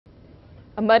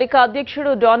America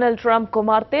అధ్యక్షుడు Donald Trump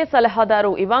కుమార్తె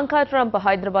సలహాదారు ఇవాంకా ట్రంప్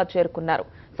హైదరాబాద్ చేరుకున్నారు.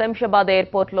 శంషాబాద్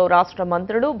ఎయిర్పోర్ట్లో రాష్ట్ర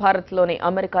మంత్రులు, భారత్లోని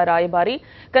అమెరికా రాయబారి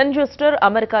కెన్ జస్టర్,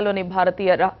 అమెరికాలోని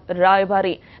భారతీయ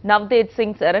రాయబారి నవదేద్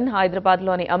సింగ్ శరణ్,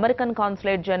 హైదరాబాద్లోని అమెరికన్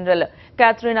కాన్సులేట్ జనరల్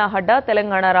క్యాథరినా హడ్డా,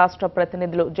 తెలంగాణ రాష్ట్ర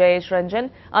ప్రతినిధులు జయేష్ రంజన్,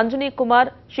 అంజనీ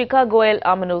కుమార్, శిఖా గోయల్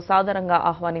ఆమెను సాదరంగా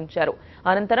ఆహ్వానించారు.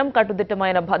 అనంతరం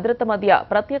కట్టుదిట్టమైన భద్రత మధ్య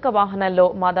ప్రత్యేక వాహనంలో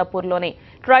మాదాపూర్లోని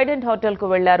ట్రైడెంట్ హోటల్కు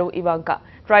వెళ్లారు ఇవాంకా.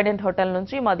 ట్రైడెంట్ హోటల్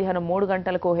నుంచి మధ్యాహ్నం 3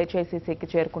 గంటలకు హెచ్ఐసిసికి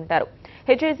చేరుకుంటారు.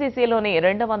 హెచ్ఐసిసిలోని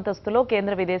 2వ అంతస్తులో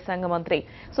కేంద్ర విదేశాంగ మంత్రి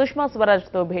సుష్మా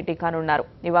స్వరాజ్తో భేటీ కానున్నారు.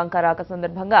 ఇవాంకా రాక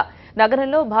సందర్భంగా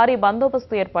నగరంలో భారీ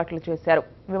బందోబస్తు ఏర్పాట్లు చేశారు.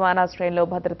 విమానాశ్రయంలో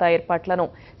భద్రతా ఏర్పాట్లను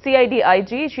సిఐడి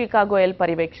ఐజీ శిఖా గోయల్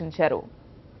పర్యవేక్షించారు.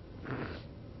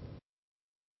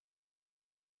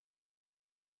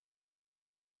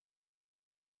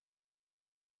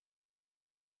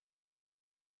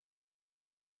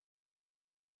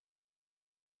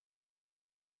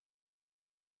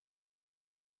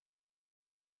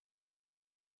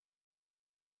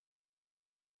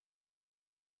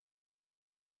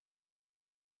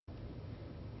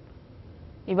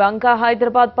 ఇవాంకా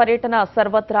హైదరాబాద్ పర్యటన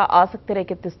సర్వత్రా ఆసక్తి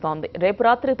రేకెత్తిస్తోంది. రేపు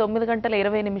రాత్రి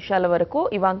 9:20 వరకు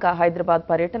ఇవాంకా హైదరాబాద్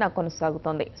పర్యటన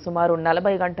కొనసాగుతోంది. సుమారు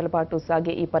 40 గంటల పాటు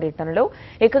సాగే ఈ పర్యటనలో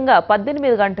ఏకంగా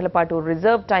 18 గంటల పాటు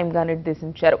రిజర్వ్ టైంగా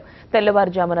నిర్దేశించారు.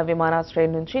 తెల్లవారుజామున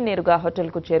విమానాశ్రయం నుంచి నేరుగా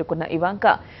హోటల్కు చేరుకున్న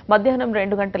ఇవాంకా మధ్యాహ్నం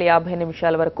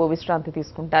 2:50 వరకు విశ్రాంతి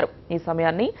తీసుకుంటారు. ఈ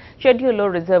సమయాన్ని షెడ్యూల్లో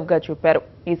రిజర్వ్గా చూపారు.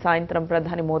 ఈ సాయంత్రం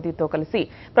ప్రధాని మోదీతో కలిసి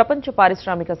ప్రపంచ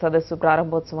పారిశ్రామిక సదస్సు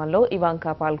ప్రారంభోత్సవంలో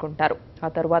ఇవాంకా పాల్గొంటారు. ఆ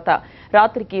తర్వాత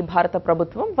రాత్రికి భారత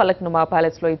ప్రభుత్వం ఫలక్నుమా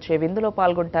ప్యాలెస్లో ఇచ్చే విందులో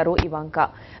పాల్గొంటారు ఇవాంకా.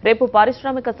 రేపు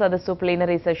పారిశ్రామిక సదస్సు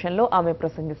ప్లీనరీ సెషన్లో ఆమె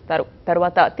ప్రసంగిస్తారు.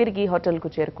 తర్వాత తిరిగి హోటల్కు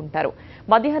చేరుకుంటారు.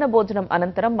 మధ్యాహ్న భోజనం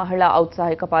అనంతరం మహిళా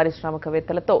ఔత్సాహిక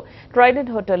పారిశ్రామికవేత్తలతో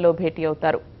ట్రైడెంట్ హోటల్లో భేటీ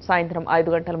అవుతారు. సాయంత్రం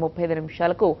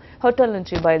 5:35 హోటల్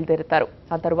నుంచి బయలుదేరుతారు.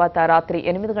 ఆ తర్వాత రాత్రి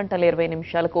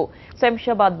 8:20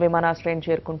 శంషాబాద్ విమానాశ్రయం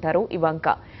చేరుకుంటారు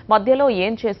ఇవాంకా. మధ్యలో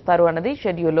ఏం చేస్తారు అన్నది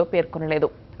షెడ్యూల్లో పేర్కొనలేదు.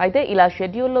 అయితే ఇలా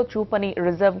షెడ్యూల్లో చూపని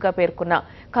రిజర్వ్గా పేర్కొన్న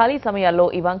ఖాళీ సమయాల్లో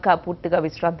ఇవాంకా పూర్తిగా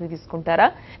విశ్రాంతి తీసుకుంటారా,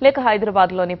 లేక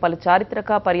హైదరాబాద్లోని పలు చారిత్రక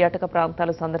పర్యాటక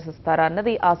ప్రాంతాలు సందర్శిస్తారా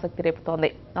అన్నది ఆసక్తి రేపుతోంది.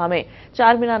 ఆమె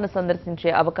చార్మినార్ను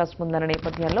సందర్శించే అవకాశం ఉందన్న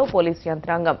నేపథ్యంలో పోలీసు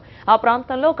యంత్రాంగం ఆ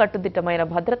ప్రాంతంలో కట్టుదిట్టమైన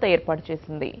భద్రత ఏర్పాటు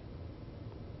చేసింది.